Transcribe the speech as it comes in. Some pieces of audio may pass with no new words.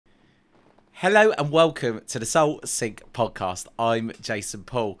Hello and welcome to the Soul Sync podcast. I'm Jason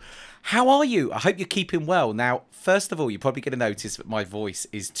Paul. How are you? I hope you're keeping well. Now, first of all, you're probably going to notice that my voice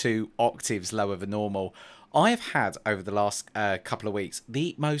is 2 octaves lower than normal. I have had, over the last couple of weeks,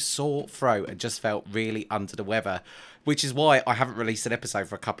 the most sore throat and just felt really under the weather, which is why I haven't released an episode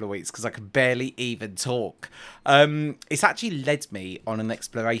for a couple of weeks, because I can barely even talk. It's actually led me on an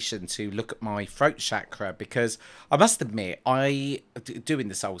exploration to look at my throat chakra, because I must admit, doing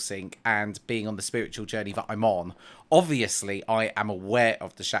the Soul Sync and being on the spiritual journey that I'm on, obviously I am aware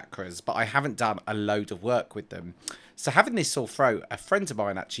of the chakras, but I haven't done a load of work with them. So having this sore throat, a friend of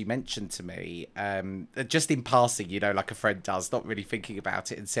mine actually mentioned to me, just in passing, you know, like a friend does, not really thinking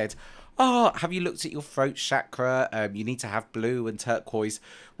about it, and said, "Oh, have you looked at your throat chakra? You need to have blue and turquoise,"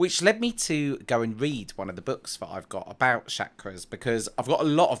 which led me to go and read one of the books that I've got about chakras, because I've got a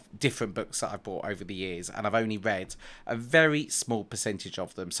lot of different books that I've bought over the years, and I've only read a very small percentage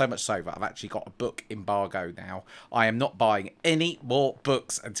of them, so much so that I've actually got a book embargo now. I am not buying any more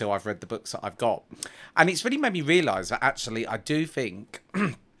books until I've read the books that I've got. And it's really made me realise that actually I do think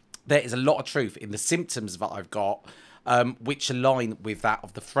there is a lot of truth in the symptoms that I've got, which align with that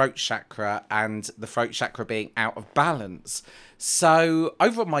of the throat chakra, and the throat chakra being out of balance. So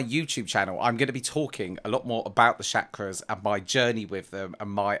over on my YouTube channel, I'm going to be talking a lot more about the chakras and my journey with them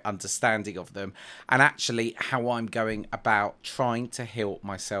and my understanding of them, and actually how I'm going about trying to heal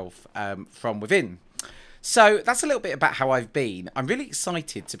myself from within. So that's a little bit about how I've been. I'm really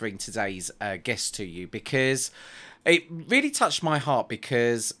excited to bring today's guest to you, because it really touched my heart,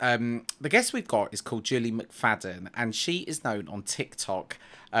 because the guest we've got is called Julie McFadden, and she is known on TikTok,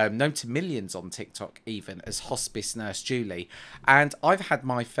 known to millions on TikTok even, as Hospice Nurse Julie. And I've had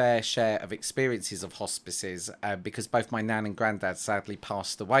my fair share of experiences of hospices, because both my nan and granddad sadly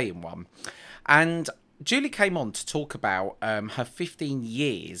passed away in one. And Julie came on to talk about her 15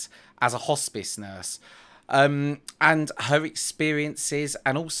 years as a hospice nurse. And her experiences,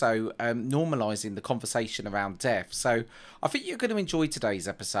 and also normalising the conversation around death. So I think you're going to enjoy today's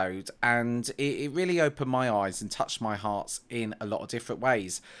episode, and it really opened my eyes and touched my heart in a lot of different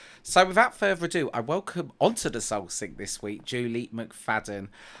ways. So without further ado, I welcome onto the Soul Sync this week Julie McFadden.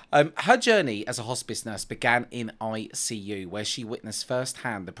 Her journey as a hospice nurse began in ICU, where she witnessed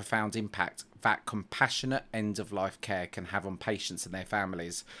firsthand the profound impact that compassionate end-of-life care can have on patients and their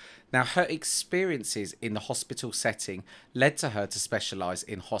families. Now, her experiences in the hospital setting led to her to specialise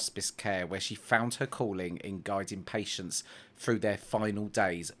in hospice care, where she found her calling in guiding patients through their final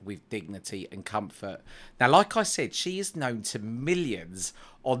days with dignity and comfort. Now, like I said, she is known to millions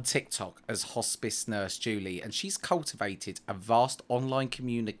on TikTok as Hospice Nurse Julie, and she's cultivated a vast online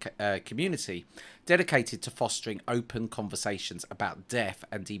community dedicated to fostering open conversations about death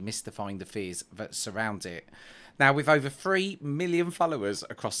and demystifying the fears that surround it. Now, with over 3 million followers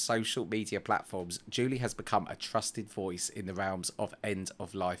across social media platforms, Julie has become a trusted voice in the realms of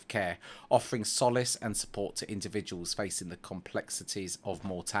end-of-life care, offering solace and support to individuals facing the complexities of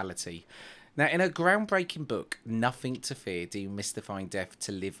mortality. Now, in her groundbreaking book, Nothing to Fear, Demystifying Death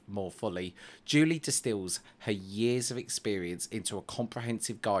to Live More Fully, Julie distills her years of experience into a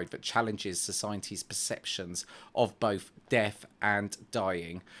comprehensive guide that challenges society's perceptions of both death and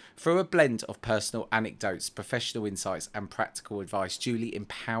dying. Through a blend of personal anecdotes, professional insights, and practical advice, Julie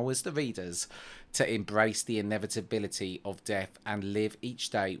empowers the readers to embrace the inevitability of death and live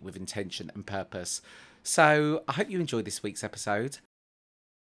each day with intention and purpose. So, I hope you enjoyed this week's episode.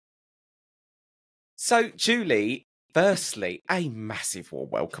 So, Julie, firstly, a massive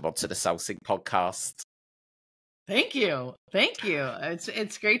warm welcome onto the Soul Sync podcast. Thank you. Thank you.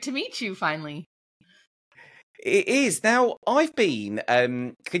 It's great to meet you finally. It is. Now, I've been,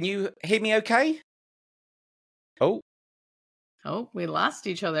 can you hear me okay? Oh, we lost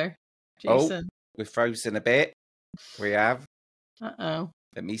each other, Jason. we're frozen a bit. We have. Uh-oh.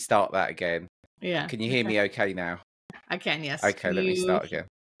 Let me start that again. Yeah. Can you hear me okay now? I can, yes. Okay, let me start again.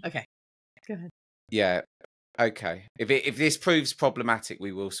 Okay. Go ahead. Yeah. Okay. If this proves problematic,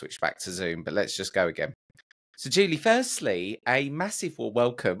 we will switch back to Zoom, but let's just go again. So, Julie, firstly, a massive warm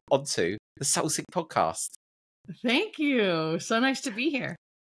welcome onto the Soul Sync podcast. Thank you. So nice to be here.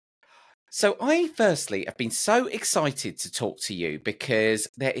 So I firstly have been so excited to talk to you, because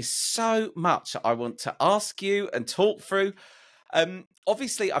there is so much I want to ask you and talk through.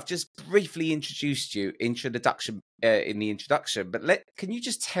 Obviously, I've just briefly introduced you in the introduction, but can you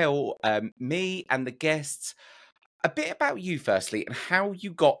just tell me and the guests a bit about you firstly, and how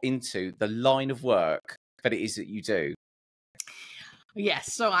you got into the line of work that it is that you do?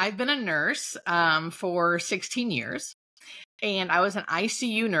 Yes. So I've been a nurse for 16 years. And I was an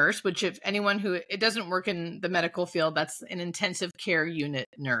ICU nurse, which if anyone who it doesn't work in the medical field, that's an intensive care unit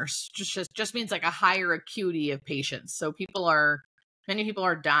nurse. Just means like a higher acuity of patients. So many people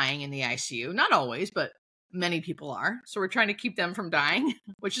are dying in the ICU. Not always, but many people are. So we're trying to keep them from dying,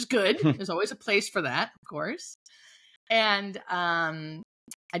 which is good. There's always a place for that, of course. And I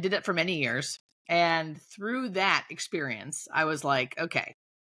did it for many years. And through that experience, I was like, okay,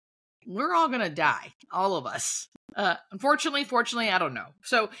 we're all going to die, all of us. Unfortunately, fortunately, I don't know.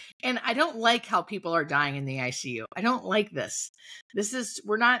 So, and I don't like how people are dying in the ICU. I don't like this.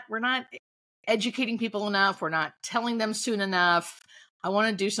 We're not educating people enough. We're not telling them soon enough. I want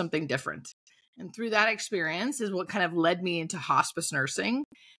to do something different. And through that experience is what kind of led me into hospice nursing.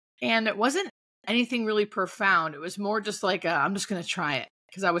 And it wasn't anything really profound. It was more just like, I'm just going to try it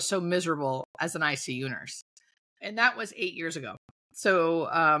because I was so miserable as an ICU nurse. And that was 8 years ago. So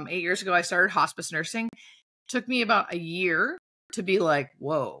 8 years ago, I started hospice nursing. Took me about a year to be like,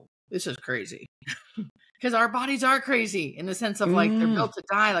 whoa, this is crazy. Because our bodies are crazy in the sense of like, they're built to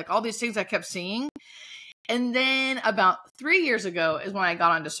die, like all these things I kept seeing. And then about 3 years ago is when I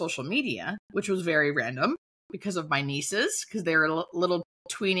got onto social media, which was very random because of my nieces, because they were little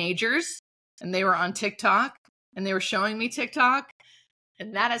teenagers and they were on TikTok and they were showing me TikTok.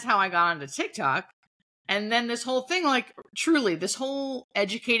 And that is how I got onto TikTok. And then this whole thing, like truly, this whole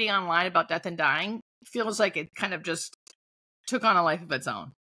educating online about death and dying feels like it kind of just took on a life of its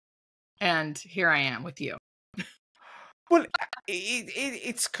own. And here I am with you. Well,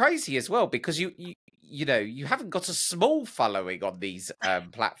 it's crazy as well because you haven't got a small following on these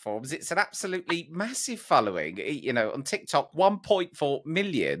platforms. It's an absolutely massive following. On TikTok, 1.4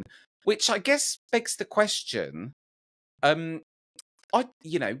 million, which I guess begs the question. There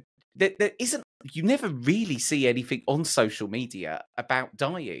isn't. You never really see anything on social media about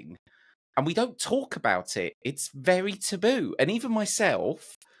dying, and we don't talk about it. It's very taboo. And even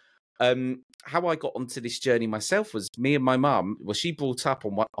myself, how I got onto this journey myself was me and my mum. Well, she brought up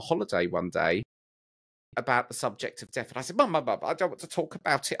on a holiday one day about the subject of death, and I said, "Mum, I don't want to talk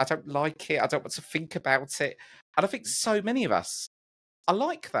about it. I don't like it. I don't want to think about it." And I think so many of us are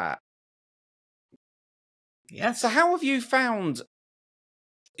like that. Yes. So, how have you found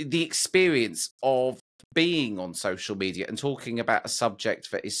the experience of being on social media and talking about a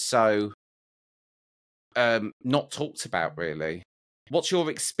subject that is so not talked about, really? What's your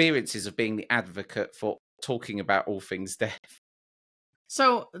experiences of being the advocate for talking about all things death?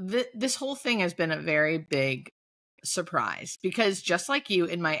 So this whole thing has been a very big surprise because just like you,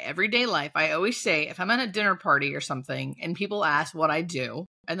 in my everyday life, I always say if I'm at a dinner party or something and people ask what I do,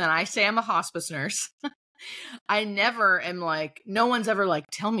 and then I say I'm a hospice nurse, I never am like, no one's ever like,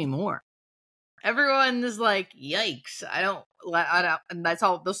 tell me more. Everyone is like, yikes. I don't, and that's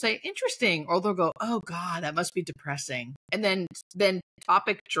all they'll say, interesting. Or they'll go, oh God, that must be depressing. And then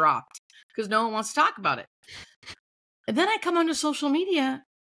topic dropped because no one wants to talk about it. And then I come onto social media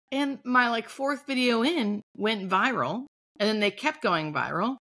and my like fourth video in went viral and then they kept going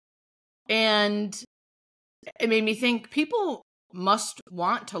viral. And it made me think people must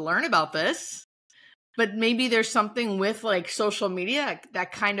want to learn about this. But maybe there's something with like social media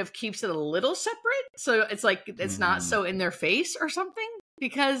that kind of keeps it a little separate. So it's like, it's not so in their face or something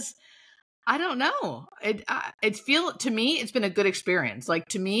because I don't know. To me, it's been a good experience. Like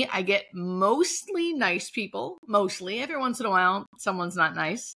to me, I get mostly nice people, mostly every once in a while, someone's not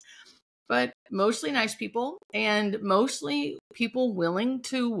nice, but mostly nice people and mostly people willing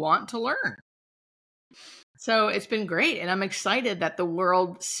to want to learn. So it's been great. And I'm excited that the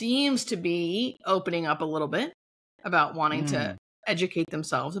world seems to be opening up a little bit about wanting to educate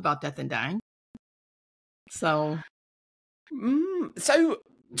themselves about death and dying. So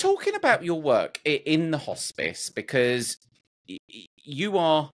talking about your work in the hospice, because you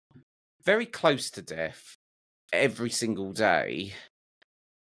are very close to death every single day.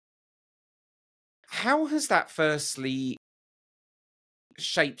 How has that firstly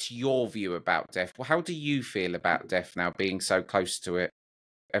shaped your view about death? Well, how do you feel about death now, being so close to it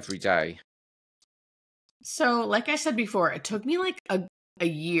every day? So, like I said before, it took me like a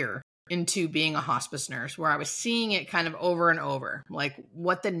year into being a hospice nurse where I was seeing it kind of over and over, like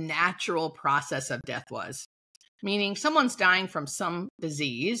what the natural process of death was. Meaning someone's dying from some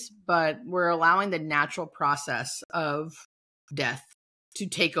disease, but we're allowing the natural process of death to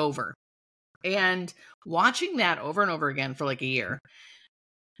take over. And watching that over and over again for like a year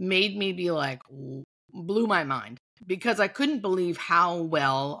made me be like, blew my mind because I couldn't believe how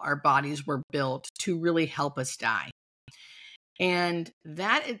well our bodies were built to really help us die. And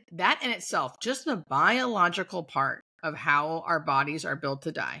that in itself, just the biological part of how our bodies are built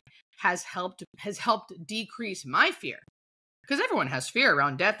to die has helped decrease my fear because everyone has fear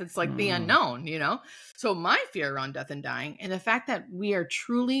around death. It's like the unknown, you know? So my fear around death and dying, and the fact that we are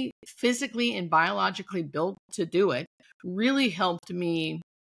truly physically and biologically built to do it, really helped me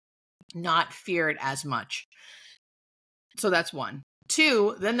not fear it as much. So that's one.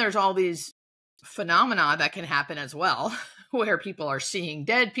 Two, then there's all these phenomena that can happen as well, where people are seeing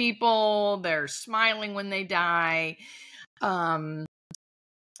dead people, they're smiling when they die.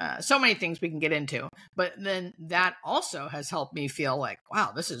 So many things we can get into, but then that also has helped me feel like,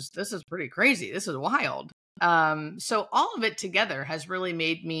 wow, this is pretty crazy. This is wild. So all of it together has really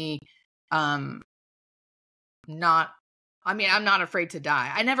made me, I'm not afraid to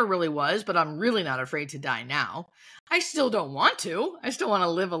die. I never really was, but I'm really not afraid to die now. I still don't want to. I still want to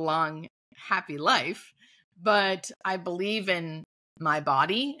live a long, happy life, but I believe in my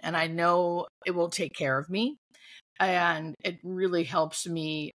body and I know it will take care of me. And it really helps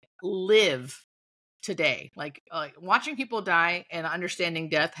me live today. Like watching people die and understanding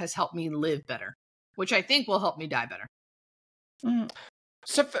death has helped me live better, which I think will help me die better.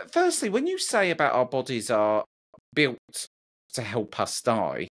 So firstly, when you say about our bodies are built to help us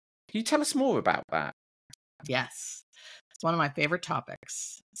die, can you tell us more about that? Yes. It's one of my favorite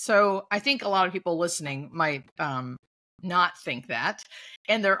topics. So I think a lot of people listening might not think that.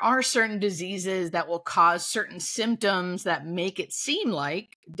 And there are certain diseases that will cause certain symptoms that make it seem like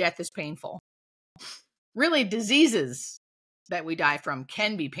death is painful. Really, diseases that we die from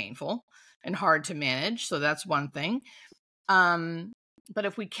can be painful and hard to manage. So that's one thing. But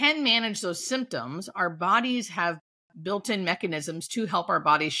if we can manage those symptoms, our bodies have built-in mechanisms to help our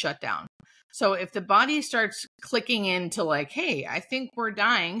bodies shut down. So if the body starts clicking into like, hey, I think we're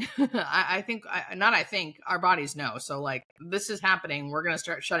dying, our bodies know. So like, this is happening. We're going to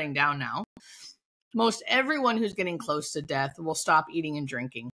start shutting down now. Most everyone who's getting close to death will stop eating and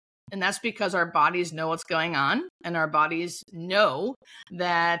drinking. And that's because our bodies know what's going on. And our bodies know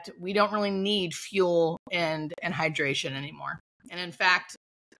that we don't really need fuel and hydration anymore. And in fact,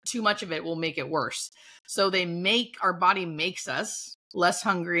 too much of it will make it worse. So our body makes us less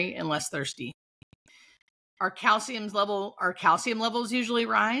hungry and less thirsty. Our calcium levels usually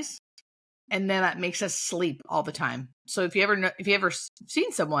rise, and then that makes us sleep all the time. So if you ever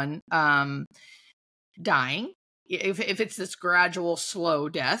seen someone dying, if it's this gradual, slow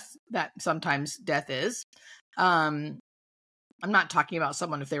death that sometimes death is, I'm not talking about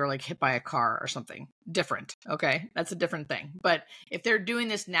someone if they were like hit by a car or something different. Okay, that's a different thing. But if they're doing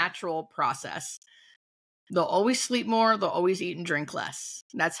this natural process, they'll always sleep more. They'll always eat and drink less.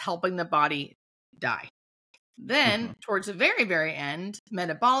 That's helping the body die. Then towards the very, very end,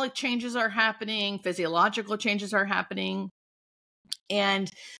 metabolic changes are happening. Physiological changes are happening. And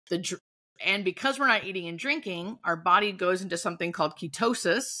because we're not eating and drinking, our body goes into something called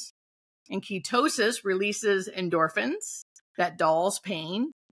ketosis. And ketosis releases endorphins that dulls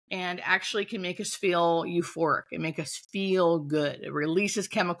pain and actually can make us feel euphoric and make us feel good. It releases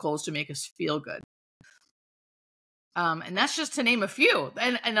chemicals to make us feel good. And that's just to name a few.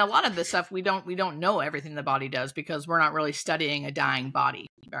 And a lot of this stuff, we don't know everything the body does because we're not really studying a dying body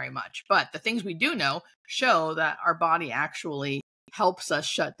very much. But the things we do know show that our body actually helps us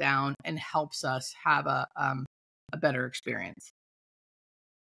shut down and helps us have a better experience.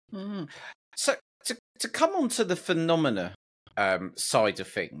 So to come on to the phenomena side of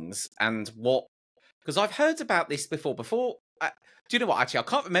things and because I've heard about this before. Do you know what? Actually, I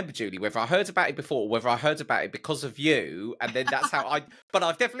can't remember, Julie, whether I heard about it before or whether I heard about it because of you, and then that's how but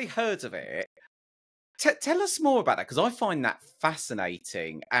I've definitely heard of it. Tell us more about that, because I find that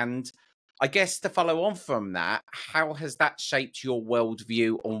fascinating. And I guess to follow on from that, how has that shaped your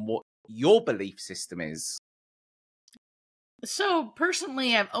worldview on what your belief system is? So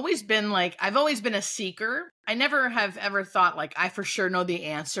personally, I've always been a seeker. I never have ever thought like I for sure know the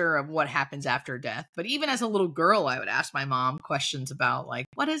answer of what happens after death. But even as a little girl, I would ask my mom questions about like,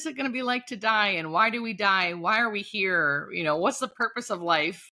 what is it going to be like to die? And why do we die? Why are we here? You know, what's the purpose of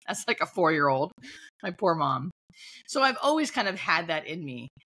life? That's like a 4-year-old, my poor mom. So I've always kind of had that in me.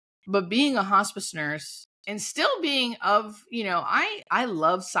 But being a hospice nurse and still being I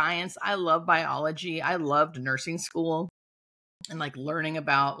love science. I love biology. I loved nursing school. And like learning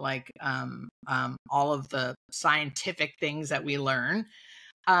about like all of the scientific things that we learn.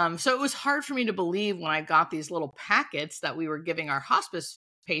 So it was hard for me to believe when I got these little packets that we were giving our hospice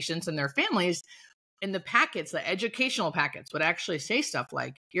patients and their families. In the packets, the educational packets would actually say stuff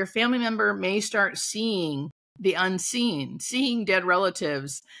like, your family member may start seeing the unseen, seeing dead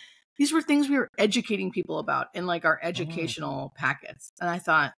relatives. These were things we were educating people about in like our educational packets. And I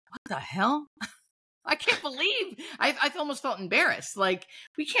thought, what the hell? I can't believe I almost felt embarrassed. Like,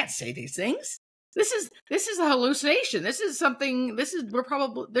 we can't say these things. this is a hallucination. This is something,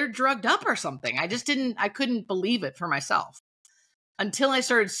 they're drugged up or something. I couldn't believe it for myself until I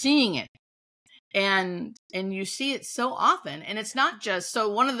started seeing it. And you see it so often, and it's not just, so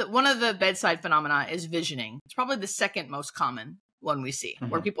one of the bedside phenomena is visioning. It's probably the second most common one we see,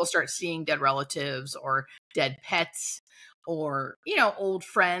 where people start seeing dead relatives or dead pets, or, you know, old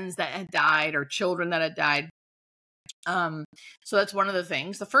friends that had died or children that had died. So that's one of the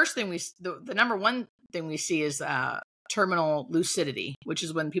things. The first thing the number one thing we see is terminal lucidity, which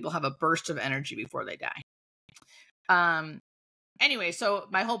is when people have a burst of energy before they die. Anyway, so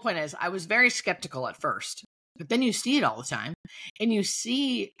my whole point is I was very skeptical at first, but then you see it all the time, and you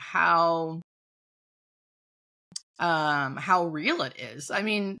see how real it is. I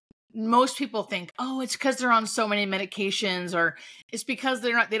mean, most people think, oh, it's because they're on so many medications, or it's because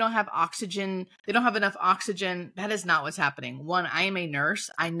they don't have oxygen. They don't have enough oxygen. That is not what's happening. One, I am a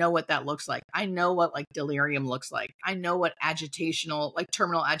nurse. I know what that looks like. I know what like delirium looks like. I know what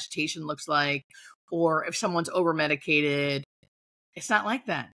terminal agitation looks like, or if someone's over medicated. It's not like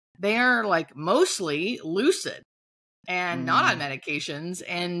that. They are like mostly lucid and not on medications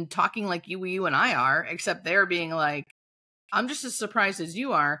and talking like you and I are, except they're being like, I'm just as surprised as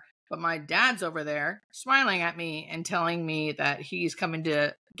you are, but my dad's over there smiling at me and telling me that he's coming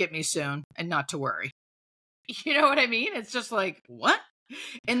to get me soon and not to worry. You know what I mean? It's just like, what?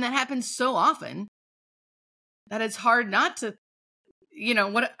 And that happens so often that it's hard not to, you know,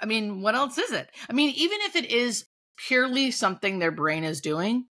 what else is it? I mean, even if it is purely something their brain is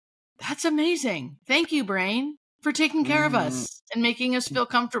doing, that's amazing. Thank you, brain, for taking care of us and making us feel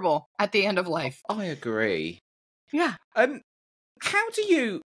comfortable at the end of life. I agree. Yeah. How do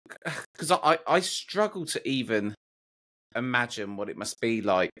you, because I struggle to even imagine what it must be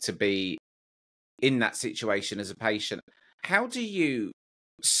like to be in that situation as a patient. How do you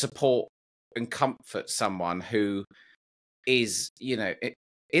support and comfort someone who is, you know,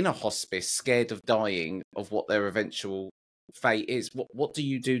 in a hospice, scared of dying, of what their eventual fate is? What do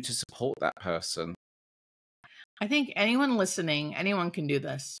you do to support that person? I think anyone listening, anyone can do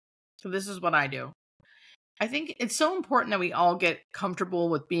this. So this is what I do. I think it's so important that we all get comfortable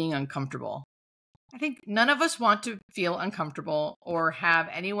with being uncomfortable. I think none of us want to feel uncomfortable or have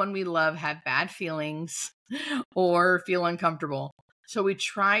anyone we love have bad feelings or feel uncomfortable. So we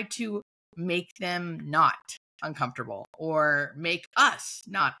try to make them not uncomfortable or make us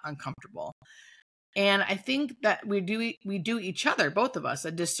not uncomfortable. And I think that we do each other, both of us,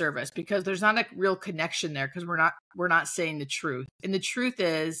 a disservice, because there's not a real connection there, because we're not saying the truth. And the truth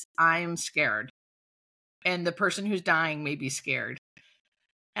is, I'm scared, and the person who's dying may be scared.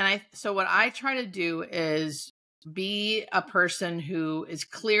 And so what I try to do is be a person who is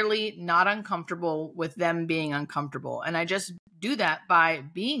clearly not uncomfortable with them being uncomfortable. And I just do that by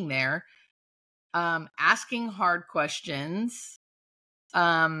being there, asking hard questions,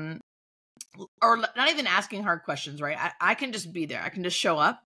 or not even asking hard questions, right? I can just be there. I can just show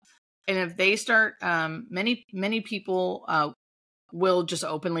up. And if they start, many people will just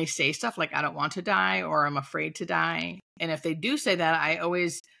openly say stuff like, I don't want to die, or I'm afraid to die. And if they do say that, I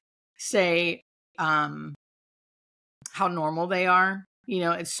always say how normal they are. You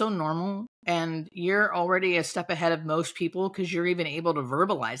know, it's so normal. And you're already a step ahead of most people because you're even able to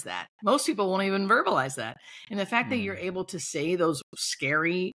verbalize that. Most people won't even verbalize that. And the fact that you're able to say those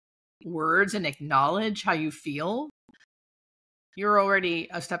scary words and acknowledge how you feel, you're already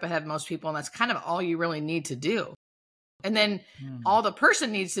a step ahead of most people. And that's kind of all you really need to do. And then all the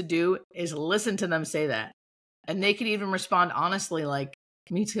person needs to do is listen to them say that. And they can even respond honestly, like,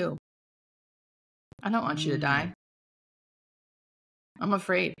 me too. I don't want you to die. I'm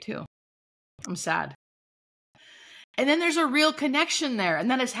afraid too. I'm sad. And then there's a real connection there. And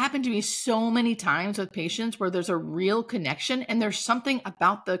that has happened to me so many times with patients where there's a real connection, and there's something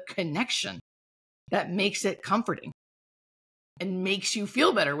about the connection that makes it comforting and makes you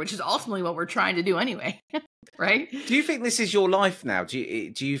feel better, which is ultimately what we're trying to do anyway. Right? Do you think this is your life now? Do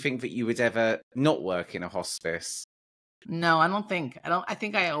you think that you would ever not work in a hospice? No, I don't think. I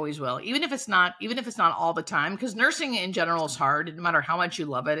think I always will. Even if it's not all the time, because nursing in general is hard. No matter how much you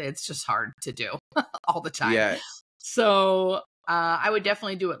love it, it's just hard to do all the time. Yeah. So I would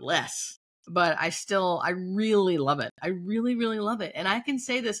definitely do it less, but I really love it. I really, really love it. And I can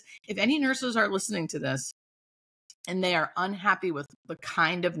say this, if any nurses are listening to this and they are unhappy with the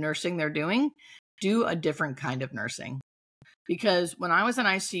kind of nursing they're doing, do a different kind of nursing. Because when I was an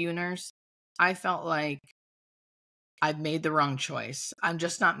ICU nurse, I felt like I've made the wrong choice. I'm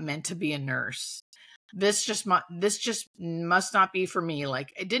just not meant to be a nurse. This just must not be for me.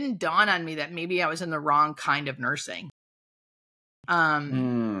 Like, it didn't dawn on me that maybe I was in the wrong kind of nursing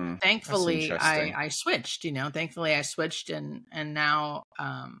That's Thankfully interesting. I switched, thankfully I switched, and now,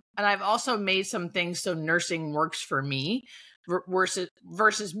 and I've also made some things so nursing works for me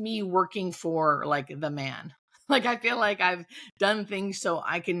versus me working for like the man. Like, I feel like I've done things so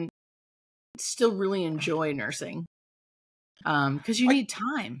I can still really enjoy nursing. Because you I, need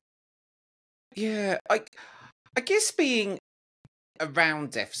time. yeah, I guess being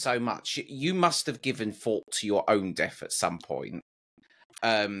around death so much, you must have given thought to your own death at some point.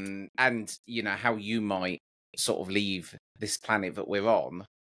 And how you might sort of leave this planet that we're on.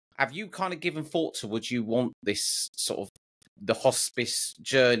 Have you kind of given thought to, would you want this sort of the hospice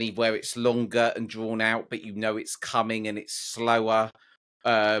journey where it's longer and drawn out, but it's coming and it's slower?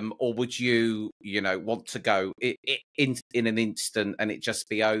 Or would you want to go in an instant and it just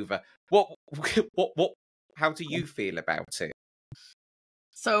be over? What what how do you feel about it?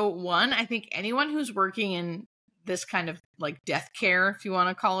 So, one, I think anyone who's working in this kind of like death care, if you want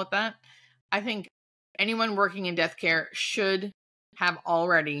to call it that, I think anyone working in death care should have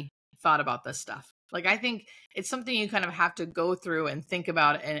already thought about this stuff. Like, I think it's something you kind of have to go through and think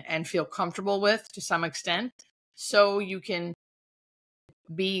about and feel comfortable with to some extent, so you can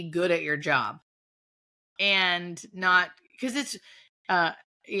be good at your job and not, because it's,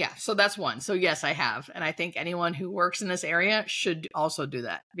 yeah, so that's one. So yes, I have. And I think anyone who works in this area should also do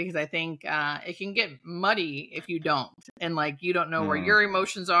that, because I think it can get muddy if you don't. And like, you don't know where your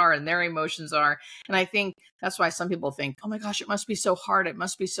emotions are and their emotions are. And I think that's why some people think, oh my gosh, it must be so hard. It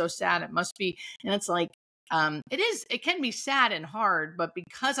must be so sad. It must be. And it's like, it can be sad and hard, but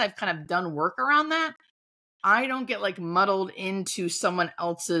because I've kind of done work around that, I don't get like muddled into someone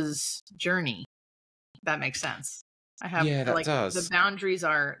else's journey. That makes sense. I have, Yeah, that like, the does. boundaries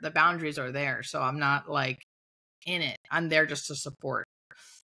are there, so I'm not like in it. I'm there just to support.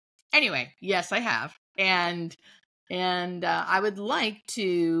 Anyway, yes, I have. And I would like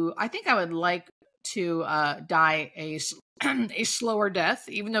to, I think I would like to die a slower death,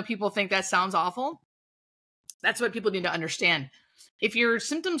 even though people think that sounds awful. That's what people need to understand. If your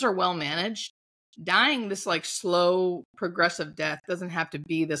symptoms are well managed, dying this like slow progressive death doesn't have to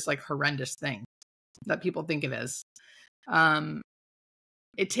be this like horrendous thing that people think it is.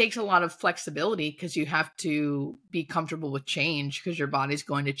 It takes a lot of flexibility, because you have to be comfortable with change, because your body's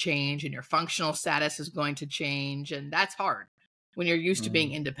going to change and your functional status is going to change. And that's hard when you're used to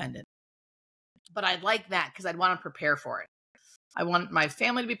being independent. But I'd like that, because I'd want to prepare for it. I want my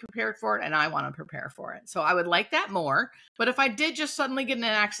family to be prepared for it, and I want to prepare for it. So I would like that more. But if I did just suddenly get in an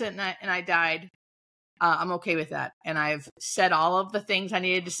accident and I died, I'm okay with that. And I've said all of the things I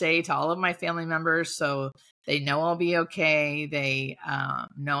needed to say to all of my family members, so they know I'll be okay. They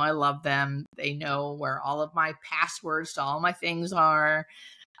know I love them. They know where all of my passwords to all my things are.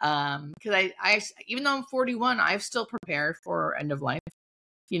 Because I, even though I'm 41, I've still prepared for end of life.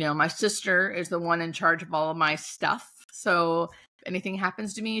 My sister is the one in charge of all of my stuff. So if anything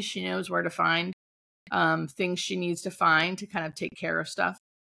happens to me, she knows where to find things she needs to find to kind of take care of stuff.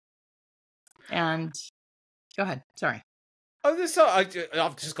 And go ahead. Sorry. Oh,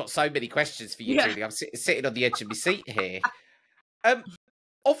 I've just got so many questions for you, Yeah. Julie. I'm sitting on the edge of my seat here.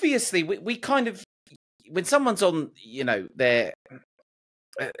 Obviously, we kind of, when someone's on, their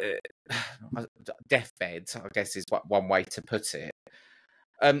deathbed, I guess is one way to put it.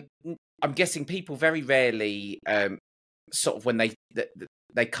 I'm guessing people very rarely, sort of when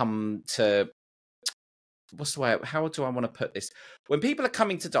they come to, what's the way? How do I want to put this? When people are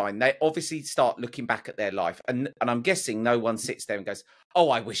coming to die, they obviously start looking back at their life, and I'm guessing no one sits there and goes, "Oh,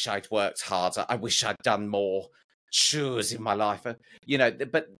 I wish I'd worked harder. I wish I'd done more chores in my life."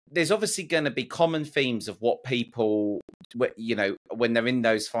 But there's obviously going to be common themes of what people, when they're in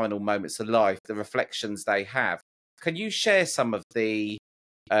those final moments of life, the reflections they have. Can you share some of the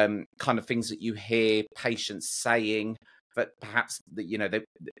kind of things that you hear patients saying that perhaps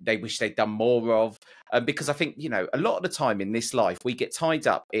they wish they'd done more of? Because I think a lot of the time in this life we get tied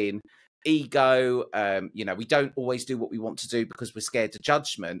up in ego. We don't always do what we want to do because we're scared of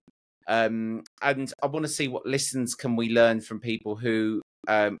judgment. And I want to see what lessons can we learn from people who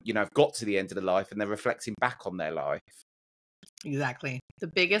have got to the end of the life and they're reflecting back on their life. Exactly.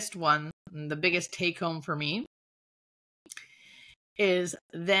 The biggest one, the biggest take home for me, is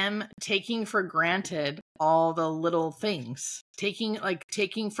them taking for granted all the little things, taking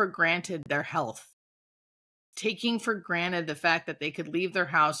for granted their health, taking for granted the fact that they could leave their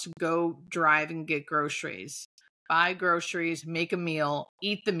house, go drive and get groceries, buy groceries, make a meal,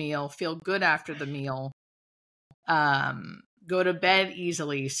 eat the meal, feel good after the meal, go to bed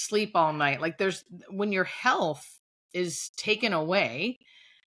easily, sleep all night. Like, when your health is taken away,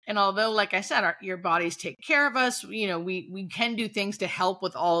 And although, like I said, your bodies take care of us, we can do things to help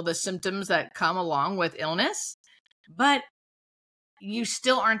with all the symptoms that come along with illness, but you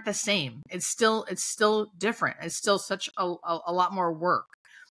still aren't the same. It's still different. It's still such a lot more work.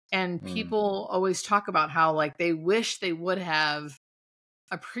 And people always talk about how like they wish they would have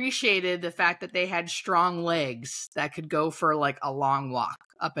appreciated the fact that they had strong legs that could go for like a long walk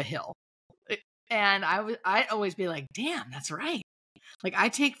up a hill. And I'd always be like, damn, that's right. Like I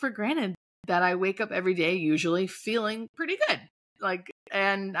take for granted that I wake up every day usually feeling pretty good. Like,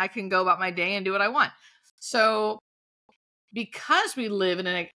 and I can go about my day and do what I want. So because we live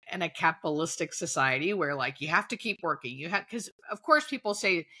in a capitalistic society where like you have to keep working, because of course people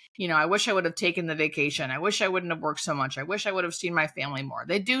say, I wish I would have taken the vacation. I wish I wouldn't have worked so much. I wish I would have seen my family more.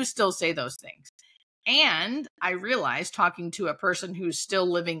 They do still say those things. And I realized talking to a person who's still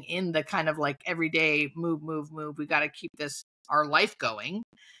living in the kind of like everyday move, we got to keep our life going.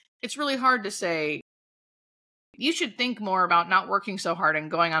 It's really hard to say, you should think more about not working so hard and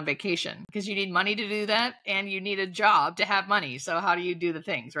going on vacation because you need money to do that and you need a job to have money. So how do you do the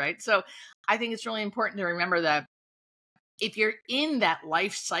things, right? So I think it's really important to remember that if you're in that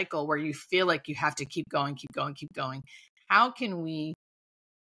life cycle where you feel like you have to keep going, how can we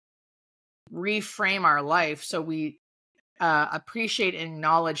reframe our life so we appreciate and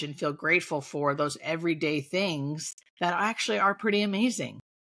acknowledge and feel grateful for those everyday things that actually are pretty amazing?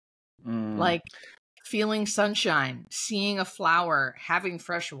 Like feeling sunshine, seeing a flower, having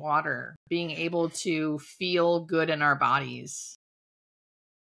fresh water, being able to feel good in our bodies.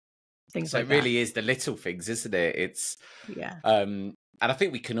 Things like that. So it really is the little things, isn't it? It's and I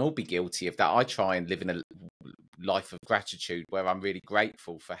think we can all be guilty of that. I try and live in a life of gratitude where I'm really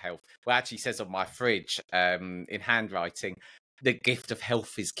grateful for health. Well, it actually says on my fridge in handwriting, the gift of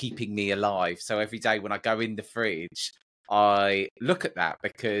health is keeping me alive. So every day when I go in the fridge, I look at that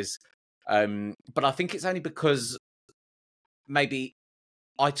because but I think it's only because maybe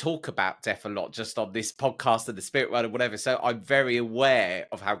I talk about death a lot just on this podcast and the Spirit World or whatever. So I'm very aware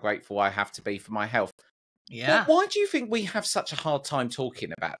of how grateful I have to be for my health. Yeah. But why do you think we have such a hard time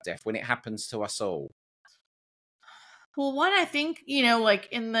talking about death when it happens to us all? Well, one, I think, like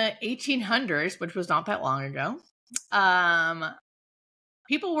in the 1800s, which was not that long ago,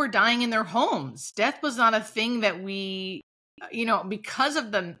 people were dying in their homes. Death was not a thing that we, because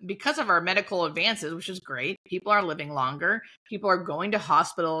of our medical advances, which is great. People are living longer. People are going to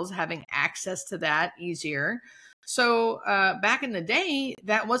hospitals, having access to that easier. So back in the day,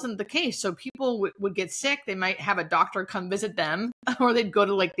 that wasn't the case. So people would get sick. They might have a doctor come visit them, or they'd go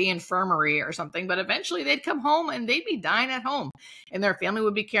to like the infirmary or something. But eventually they'd come home and they'd be dying at home. And their family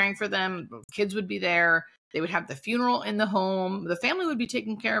would be caring for them. Kids would be there. They would have the funeral in the home. The family would be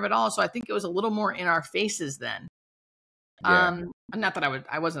taking care of it all. So I think it was a little more in our faces then. Yeah. Not that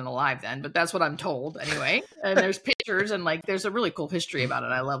I wasn't alive then, but that's what I'm told anyway. And there's pictures and like there's a really cool history about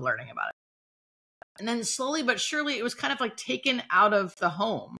it. I love learning about it. And then slowly but surely, it was kind of like taken out of the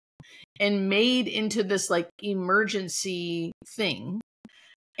home and made into this like emergency thing.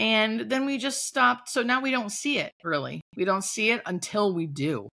 And then we just stopped. So now we don't see it really. We don't see it until we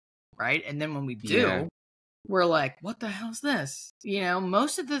do. Right. And then when we do, we're like, what the hell's this?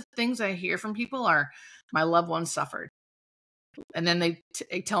 Most of the things I hear from people are my loved one suffered. And then they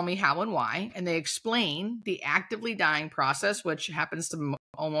tell me how and why, and they explain the actively dying process, which happens to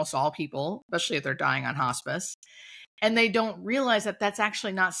almost all people, especially if they're dying on hospice. And they don't realize that that's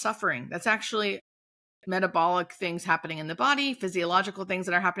actually not suffering. That's actually metabolic things happening in the body, physiological things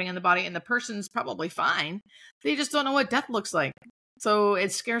that are happening in the body, and the person's probably fine. They just don't know what death looks like. So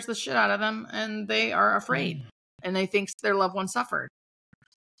it scares the shit out of them, and they are afraid, and they think their loved one suffered.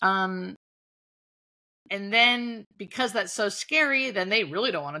 And then because that's so scary, then they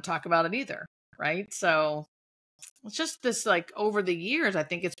really don't want to talk about it either, right? So it's just this, like, over the years, I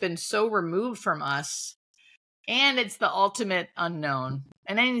think it's been so removed from us, and it's the ultimate unknown.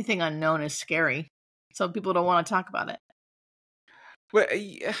 And anything unknown is scary, so people don't want to talk about it. Well,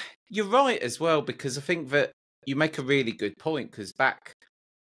 you're right as well, because I think that you make a really good point, because back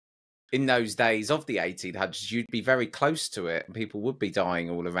in those days of the 1800s, you'd be very close to it, and people would be dying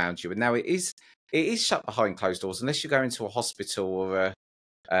all around you. And now it is shut behind closed doors, unless you go into a hospital or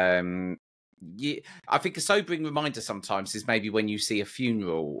I think a sobering reminder sometimes is maybe when you see a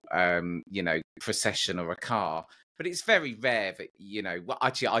funeral, procession or a car. But it's very rare that, well,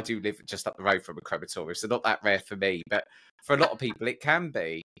 actually, I do live just up the road from a crematorium, so not that rare for me. But for a lot of people, it can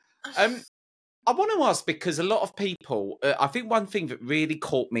be. I want to ask, because a lot of people, I think one thing that really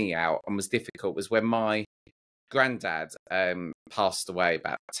caught me out and was difficult was when my granddad passed away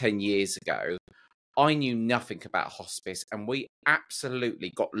about 10 years ago. I knew nothing about hospice, and we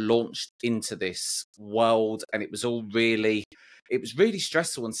absolutely got launched into this world, and it was really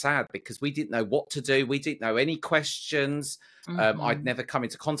stressful and sad because we didn't know what to do. We didn't know any questions. I'd Mhm. never come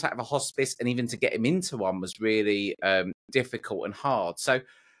into contact with a hospice, and even to get him into one was really difficult and hard. So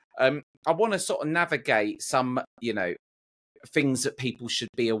I want to sort of navigate some, things that people should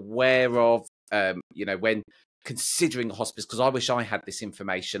be aware of, when considering a hospice, because I wish I had this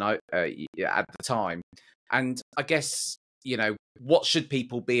information at the time. And I guess, what should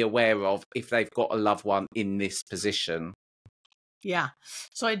people be aware of if they've got a loved one in this position? Yeah.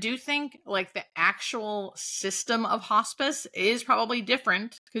 So I do think like the actual system of hospice is probably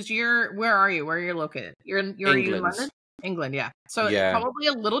different because where are you? Where are you located? Are you in England. London? England, yeah. So it's Yeah. probably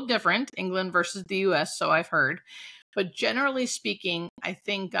a little different, England versus the US, so I've heard. But generally speaking, I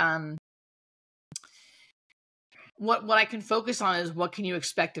think what I can focus on is what can you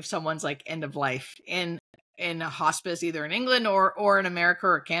expect if someone's like end of life in a hospice, either in England or in America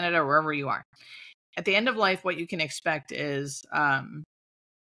or Canada or wherever you are. At the end of life, what you can expect is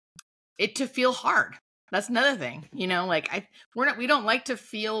it to feel hard. That's another thing, like we don't like to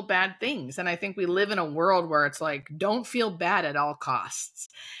feel bad things. And I think we live in a world where it's like, don't feel bad at all costs.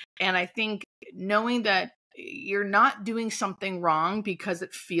 And I think knowing that you're not doing something wrong because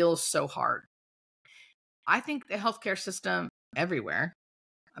it feels so hard. I think the healthcare system everywhere,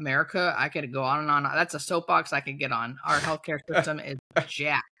 America, I could go on and on. That's a soapbox I could get on. Our healthcare system is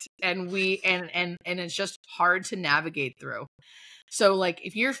jacked, and it's just hard to navigate through. So like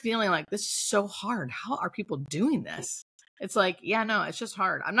if you're feeling like this is so hard, how are people doing this? It's like, yeah, no, it's just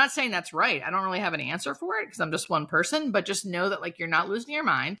hard. I'm not saying that's right. I don't really have an answer for it because I'm just one person, but just know that like you're not losing your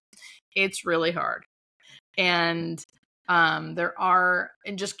mind. It's really hard. And and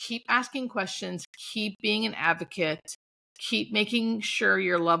just keep asking questions, keep being an advocate, keep making sure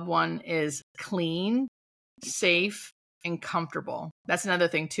your loved one is clean, safe, and comfortable. That's another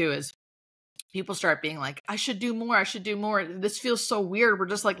thing too, is people start being like, I should do more. I should do more. This feels so weird. We're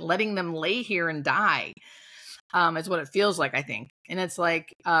just like letting them lay here and die. Is what it feels like, I think. And it's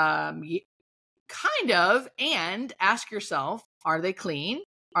like, kind of, and ask yourself, are they clean?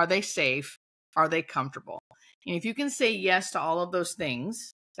 Are they safe? Are they comfortable? And if you can say yes to all of those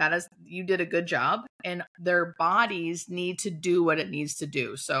things, you did a good job, and their bodies need to do what it needs to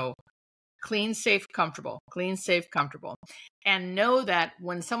do. So clean, safe, comfortable, clean, safe, comfortable. And know that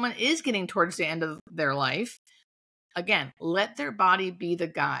when someone is getting towards the end of their life, again, let their body be the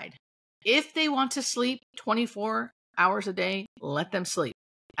guide. If they want to sleep 24 hours a day, let them sleep,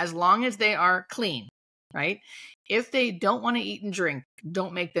 as long as they are clean, right? If they don't want to eat and drink,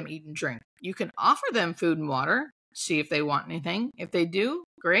 don't make them eat and drink. You can offer them food and water, see if they want anything. If they do,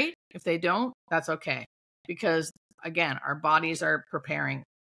 great. If they don't, that's okay. Because again, our bodies are preparing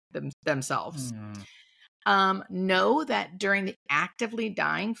themselves. Know that during the actively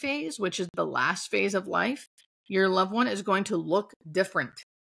dying phase, which is the last phase of life, your loved one is going to look different.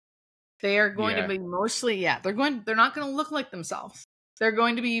 They are going to be mostly, they're not going to look like themselves. They're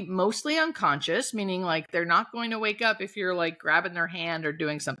going to be mostly unconscious, meaning like they're not going to wake up if you're like grabbing their hand or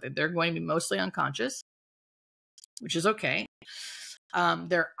doing something. They're going to be mostly unconscious, which is okay.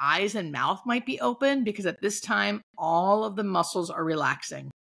 Their eyes and mouth might be open because at this time, all of the muscles are relaxing.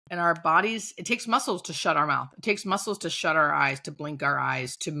 And our bodies, it takes muscles to shut our mouth. It takes muscles to shut our eyes, to blink our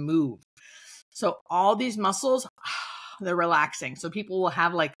eyes, to move. So all these muscles, they're relaxing. So people will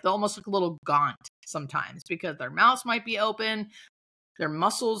have like, they'll almost look a little gaunt sometimes because their mouths might be open. Their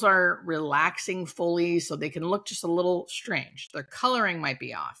muscles are relaxing fully, so they can look just a little strange. Their coloring might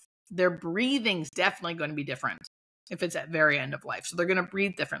be off. Their breathing's definitely going to be different if it's at very end of life. So they're going to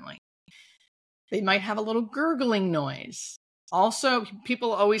breathe differently. They might have a little gurgling noise. Also,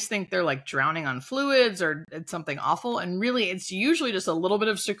 people always think they're like drowning on fluids or it's something awful. And really, it's usually just a little bit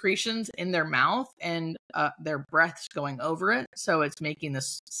of secretions in their mouth and their breath's going over it. So it's making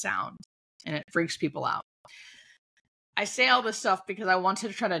this sound and it freaks people out. I say all this stuff because I wanted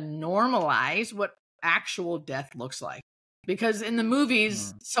to try to normalize what actual death looks like. Because in the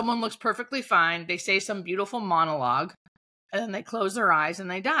movies, someone looks perfectly fine. They say some beautiful monologue and then they close their eyes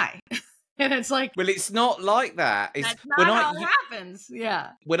and they die. And it's like, well, it's not like that. It's that's not how it happens.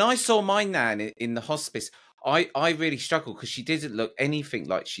 Yeah. When I saw my nan in the hospice, I really struggled because she didn't look anything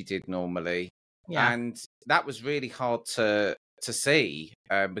like she did normally. Yeah. And that was really hard to see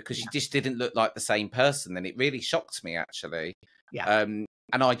because she just didn't look like the same person. And it really shocked me, actually. Yeah. And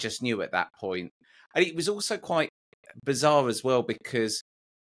I just knew at that point. And it was also quite bizarre as well because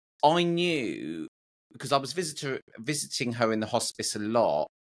I knew, because I was visiting her in the hospice a lot,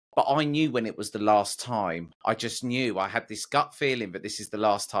 but I knew when it was the last time. I just knew. I had this gut feeling that this is the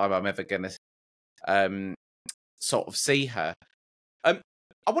last time I'm ever going to sort of see her.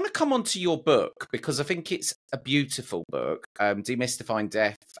 I want to come on to your book because I think it's a beautiful book, Demystifying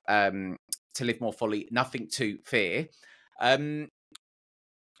Death, To Live More Fully, Nothing to Fear. And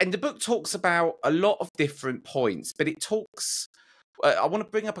the book talks about a lot of different points, but it talks... I want to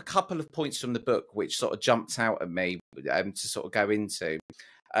bring up a couple of points from the book which sort of jumped out at me to sort of go into.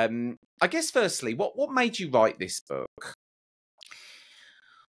 I guess, firstly, what made you write this book?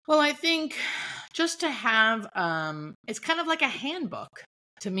 Well, I think just to have... it's kind of like a handbook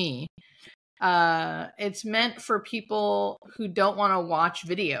to me. It's meant for people who don't want to watch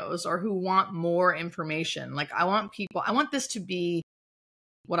videos or who want more information. Like, I want this to be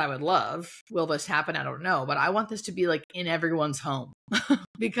what I would love. Will this happen? I don't know, but I want this to be like in everyone's home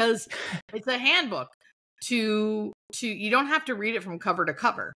because it's a handbook to you don't have to read it from cover to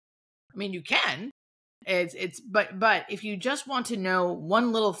cover. I mean, you can. But if you just want to know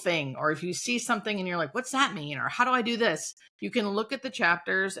one little thing, or if you see something and you're like, what's that mean? Or how do I do this? You can look at the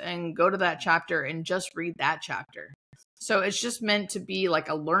chapters and go to that chapter and just read that chapter. So it's just meant to be like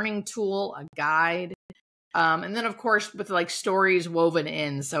a learning tool, a guide. And then of course with like stories woven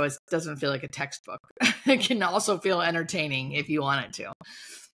in, so it doesn't feel like a textbook. It can also feel entertaining if you want it to.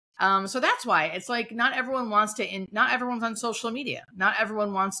 So that's why it's like not everyone's on social media. Not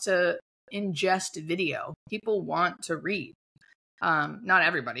everyone wants to ingest video. People want to read. Not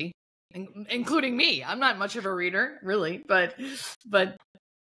everybody, including me. I'm not much of a reader, really, but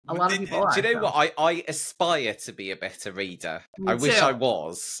a lot of people are. Do you know what? I aspire to be a better reader. I wish I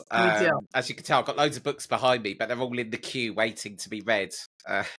was. Me too. As you can tell, I've got loads of books behind me, but they're all in the queue waiting to be read.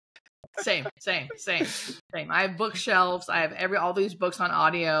 Same. I have bookshelves. I have all these books on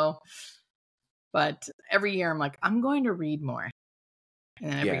audio. But every year I'm like, I'm going to read more.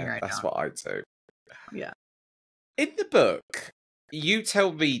 And then every year I don't. That's what I do. Yeah. In the book, you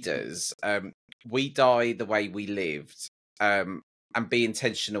tell readers, we die the way we lived, and be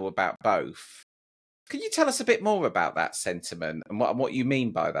intentional about both. Can you tell us a bit more about that sentiment and what you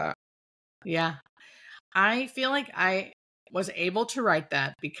mean by that? Yeah. I feel like I was able to write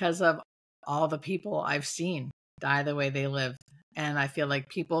that because of all the people I've seen die the way they lived. And I feel like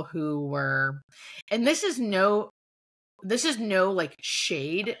people who were, and this is no like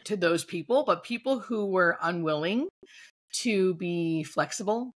shade to those people, but people who were unwilling to be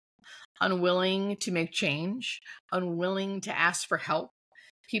flexible, unwilling to make change, unwilling to ask for help.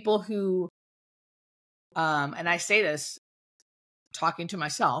 People who, and I say this talking to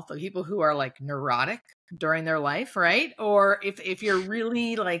myself, but people who are like neurotic during their life, right? Or if you're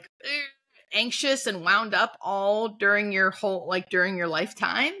really like anxious and wound up all during your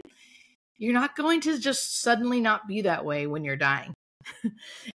lifetime, you're not going to just suddenly not be that way when you're dying.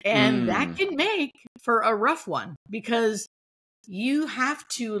 And that can make for a rough one because you have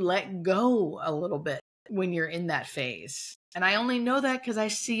to let go a little bit when you're in that phase. And I only know that because I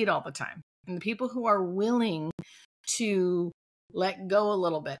see it all the time. And the people who are willing to let go a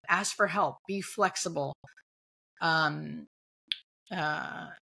little bit, ask for help, be flexible,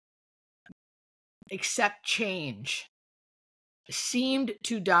 accept change, seemed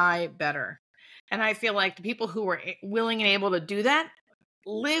to die better. And I feel like the people who were willing and able to do that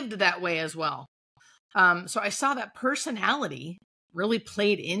lived that way as well. So I saw that personality really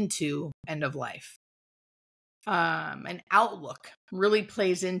played into end of life. And outlook really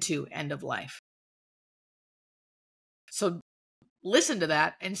plays into end of life. So listen to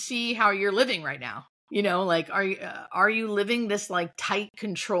that and see how you're living right now. You know, like, are you living this like tight,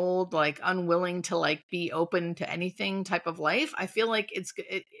 controlled, like unwilling to like be open to anything type of life? I feel like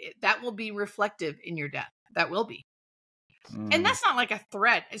that will be reflective in your death. That will be. And that's not like a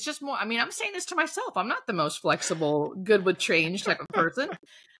threat. It's just more, I mean, I'm saying this to myself. I'm not the most flexible, good with change type of person.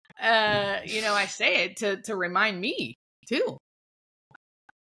 You know, I say it to remind me too.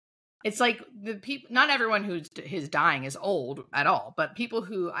 It's like the people, not everyone who's dying is old at all, but people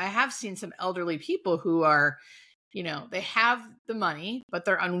who, I have seen some elderly people who are, you know, they have the money, but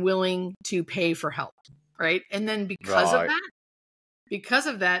they're unwilling to pay for help. Right. And then because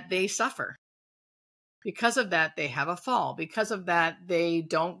of that, they suffer. Because of that, they have a fall. Because of that, they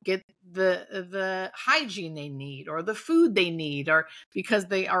don't get the hygiene they need or the food they need, or because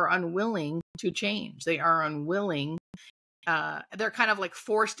they are unwilling to change. They are unwilling. They're kind of like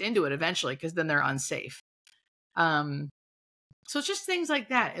forced into it eventually because then they're unsafe. So it's just things like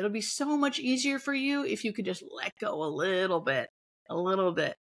that. It'll be so much easier for you if you could just let go a little bit.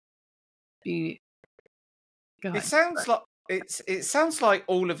 It sounds like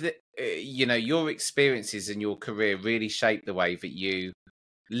all of the, you know, your experiences and your career really shape the way that you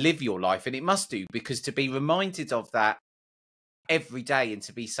live your life, and it must do, because to be reminded of that every day and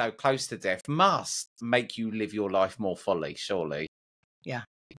to be so close to death must make you live your life more fully, surely. Yeah.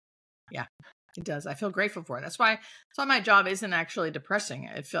 Yeah, it does. I feel grateful for it. That's why my job isn't actually depressing.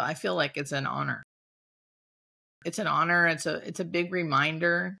 I feel like it's an honor. It's an honor. It's a big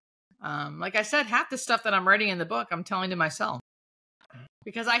reminder. Like I said, half the stuff that I'm writing in the book, I'm telling to myself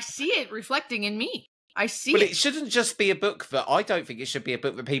because I see it reflecting in me. I see Well, it. it shouldn't just be a book that I don't think it should be a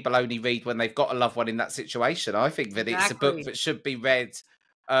book that people only read when they've got a loved one in that situation. I think that it's a book Exactly. that should be read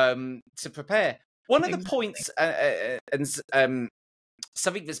to prepare. One of the points and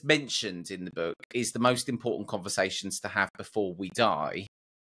something that's mentioned in the book is the most important conversations to have before we die.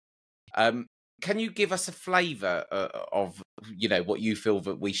 Can you give us a flavour of what you feel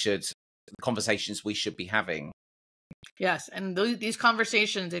that conversations we should be having? Yes, and these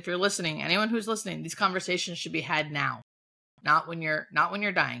conversations, if you're listening, anyone who's listening, these conversations should be had now, not when you're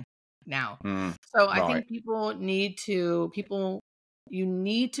dying. Now. So I think you need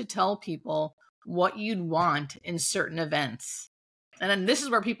to tell people what you'd want in certain events. And then this is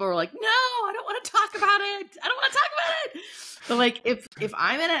where people are like, no, I don't want to talk about it. I don't want to talk about it. So like if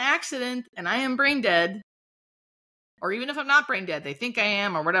I'm in an accident and I am brain dead, or even if I'm not brain dead, they think I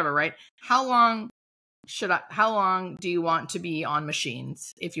am or whatever, right? How long do you want to be on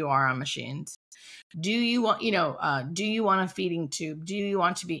machines if you are on machines? Do you want, do you want a feeding tube? Do you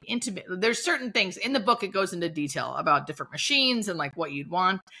want to be intimate? There's certain things in the book. It goes into detail about different machines and like what you'd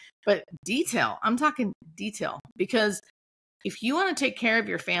want, but I'm talking detail, because if you want to take care of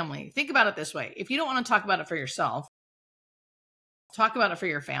your family, think about it this way. If you don't want to talk about it for yourself, talk about it for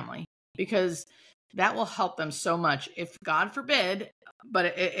your family, because that will help them so much. If God forbid,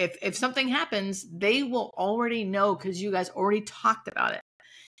 but if something happens, they will already know because you guys already talked about it.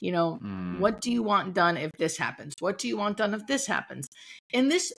 What do you want done if this happens? What do you want done if this happens?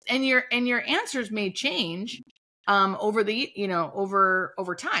 And your answers may change over the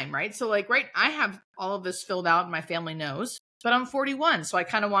over time, right? So like, right, I have all of this filled out and my family knows, but I'm 41, so I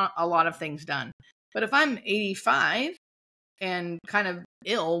kind of want a lot of things done. But if I'm 85 and kind of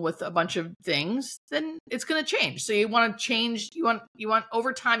ill with a bunch of things, then it's going to change. So you want to change, you want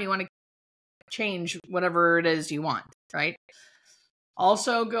over time, you want to change whatever it is you want, right?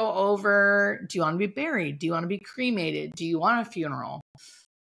 Also go over, do you want to be buried? Do you want to be cremated? Do you want a funeral?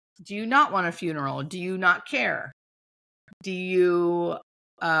 Do you not want a funeral? Do you not care? Do you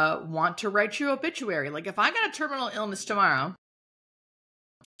want to write your obituary? Like if I got a terminal illness tomorrow,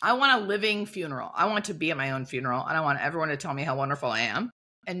 I want a living funeral. I want to be at my own funeral, and I want everyone to tell me how wonderful I am,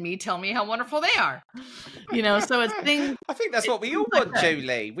 and me tell me how wonderful they are. So it's things. I think that's what we all want,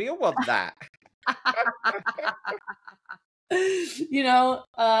 Julie. We all want that.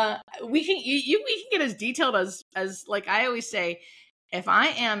 We can get as detailed as like I always say, if I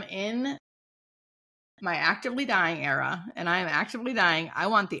am in my actively dying era and I am actively dying, I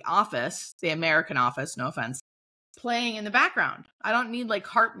want The Office, the American Office, no offense, playing in the background. I don't need like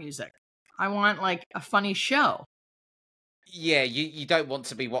harp music. I want like a funny show. Yeah, you don't want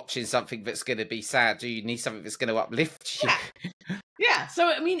to be watching something that's going to be sad. Do you need something that's going to uplift you? Yeah. So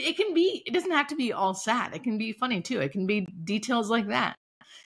I mean, it doesn't have to be all sad. It can be funny too. It can be details like that,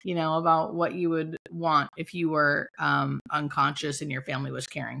 about what you would want if you were unconscious and your family was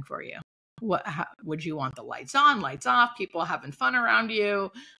caring for you. How, would you want the lights on, lights off, people having fun around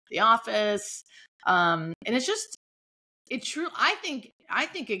you, The Office? And it's true. I think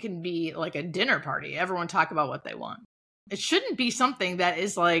it can be like a dinner party. Everyone talk about what they want. It shouldn't be something that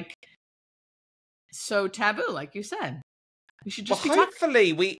is like so taboo, like you said. We should just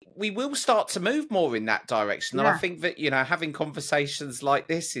hopefully we will start to move more in that direction. And I think that, having conversations like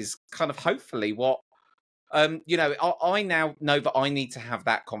this is kind of hopefully what I now know that I need to have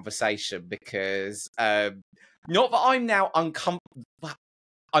that conversation, because not that I'm now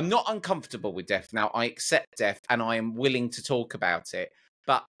I'm not uncomfortable with death now. I accept death and I am willing to talk about it.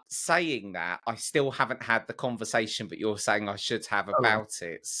 But saying that, I still haven't had the conversation that you're saying I should have about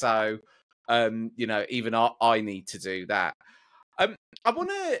it. So, even I need to do that. I want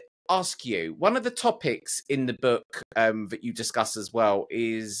to ask you, one of the topics in the book that you discuss as well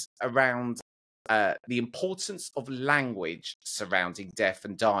is around the importance of language surrounding death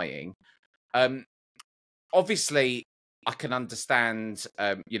and dying. Obviously, I can understand,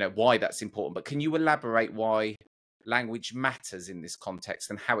 why that's important, but can you elaborate why language matters in this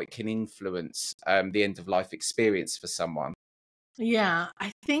context and how it can influence the end of life experience for someone? Yeah,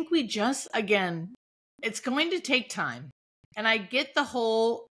 I think again, it's going to take time. And I get the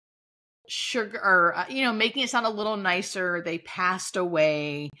whole sugar, or, making it sound a little nicer. They passed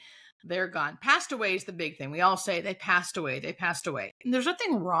away. They're gone. Passed away is the big thing. We all say they passed away. They passed away. And there's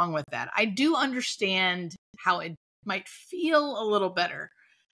nothing wrong with that. I do understand how it might feel a little better.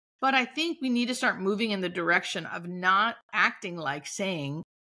 But I think we need to start moving in the direction of not acting like saying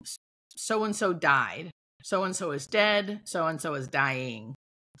so-and-so died, so-and-so is dead, so-and-so is dying.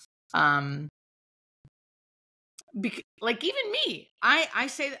 Like even me, I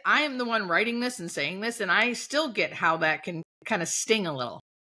say that I am the one writing this and saying this, and I still get how that can kind of sting a little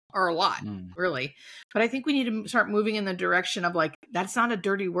or a lot, really. But I think we need to start moving in the direction of like, that's not a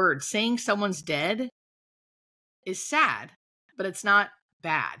dirty word. Saying someone's dead is sad, but it's not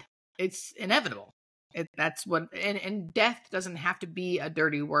bad. It's inevitable. That's what, and death doesn't have to be a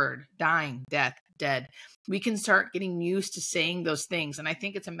dirty word. Dying, death, dead. We can start getting used to saying those things. And I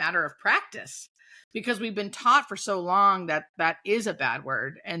think it's a matter of practice, because we've been taught for so long that that is a bad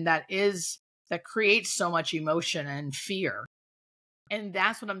word, and that creates so much emotion and fear. And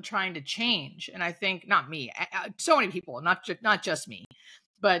that's what I'm trying to change. And I think, not me, so many people, not just me,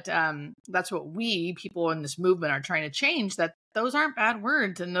 but that's what we people in this movement are trying to change, that those aren't bad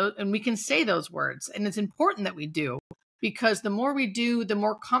words, and we can say those words. And it's important that we do, because the more we do, the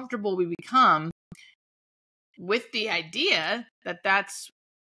more comfortable we become with the idea that that's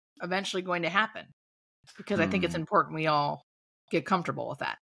eventually going to happen. Because I think it's important we all get comfortable with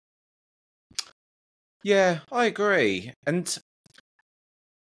that. Yeah, I agree. And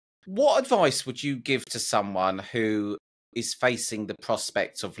what advice would you give to someone who is facing the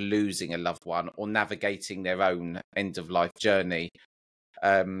prospect of losing a loved one or navigating their own end-of-life journey?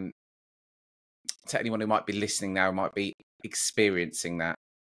 To anyone who might be listening now, might be experiencing that.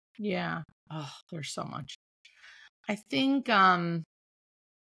 Yeah. Oh, there's so much. I think the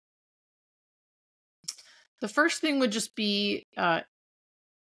first thing would just be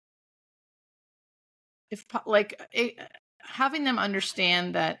having them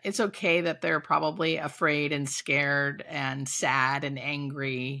understand that it's okay that they're probably afraid and scared and sad and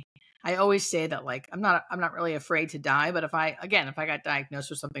angry. I always say that, like, I'm not really afraid to die, but if I got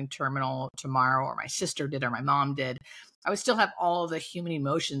diagnosed with something terminal tomorrow, or my sister did, or my mom did, I would still have all of the human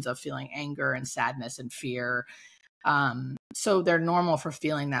emotions of feeling anger and sadness and fear. So they're normal for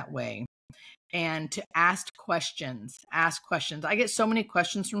feeling that way. And to ask questions. I get so many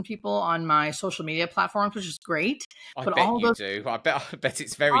questions from people on my social media platforms, which is great. I but bet all you those, do. I bet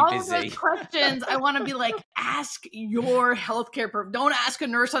it's very all busy. Those questions, I want to be like, ask your healthcare provider. Don't ask a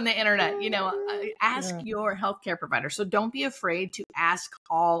nurse on the internet. Ask your healthcare provider. So don't be afraid to ask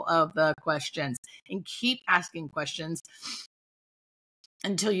all of the questions, and keep asking questions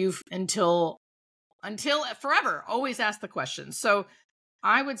until forever. Always ask the questions. So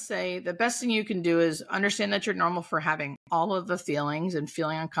I would say the best thing you can do is understand that you're normal for having all of the feelings and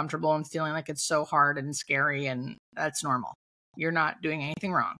feeling uncomfortable and feeling like it's so hard and scary, and that's normal. You're not doing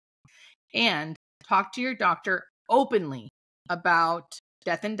anything wrong. And talk to your doctor openly about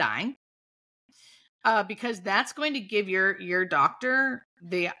death and dying, because that's going to give your doctor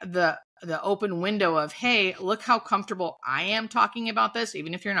the open window of, hey, look how comfortable I am talking about this,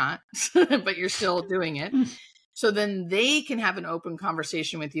 even if you're not, but you're still doing it. So then they can have an open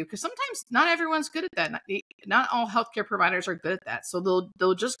conversation with you, because sometimes not everyone's good at that. Not all healthcare providers are good at that. So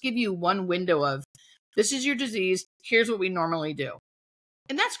they'll just give you one window of, this is your disease, here's what we normally do.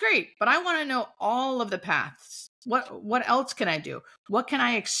 And that's great, but I want to know all of the paths. What else can I do? What can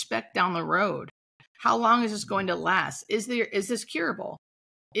I expect down the road? How long is this going to last? Is this curable?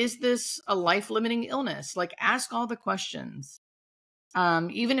 Is this a life-limiting illness? Like, ask all the questions.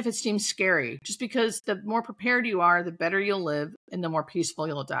 Even if it seems scary, just because the more prepared you are, the better you'll live and the more peaceful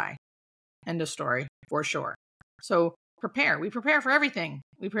you'll die. End of story, for sure. So prepare. We prepare for everything.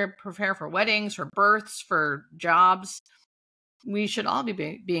 We prepare for weddings, for births, for jobs. We should all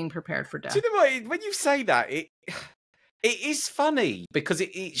be being prepared for death. Do you know what? When you say that, it is funny, because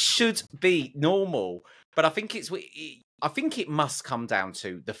it should be normal, but I think it must come down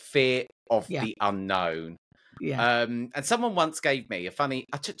to the fear of the unknown. Yeah. And someone once gave me a funny.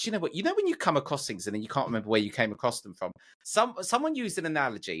 Do you know what? You know when you come across things and then you can't remember where you came across them from. Someone used an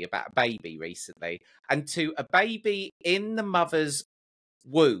analogy about a baby recently, and to a baby in the mother's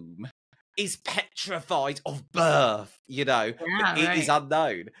womb is petrified of birth. It is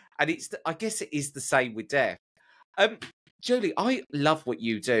unknown, and I guess it is the same with death. Julie, I love what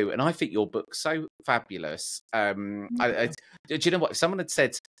you do, and I think your book's so fabulous. Do you know what? If someone had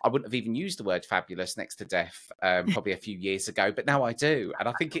said, I wouldn't have even used the word fabulous next to death probably a few years ago, but now I do, and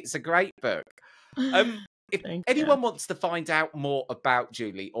I think it's a great book. If anyone wants to find out more about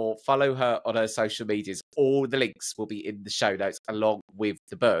Julie or follow her on her social medias, all the links will be in the show notes along with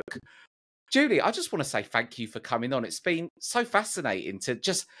the book. Julie, I just want to say thank you for coming on. It's been so fascinating to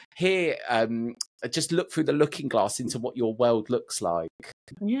just hear, just look through the looking glass into what your world looks like.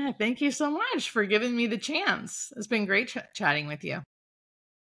 Yeah, thank you so much for giving me the chance. It's been great chatting with you.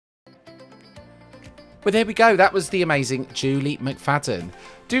 Well, there we go. That was the amazing Julie McFadden.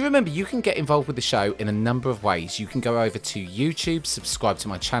 Do remember, you can get involved with the show in a number of ways. You can go over to YouTube, subscribe to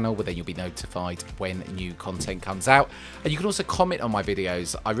my channel, where then you'll be notified when new content comes out. And you can also comment on my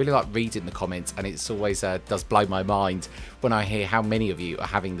videos. I really like reading the comments, and it's always does blow my mind when I hear how many of you are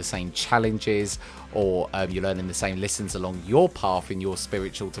having the same challenges, or you're learning the same lessons along your path in your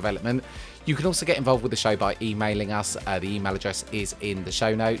spiritual development. You can also get involved with the show by emailing us. The email address is in the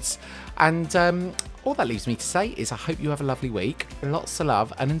show notes. And all that leaves me to say is I hope you have a lovely week. Lots of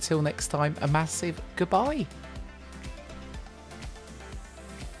love. And until next time, a massive goodbye.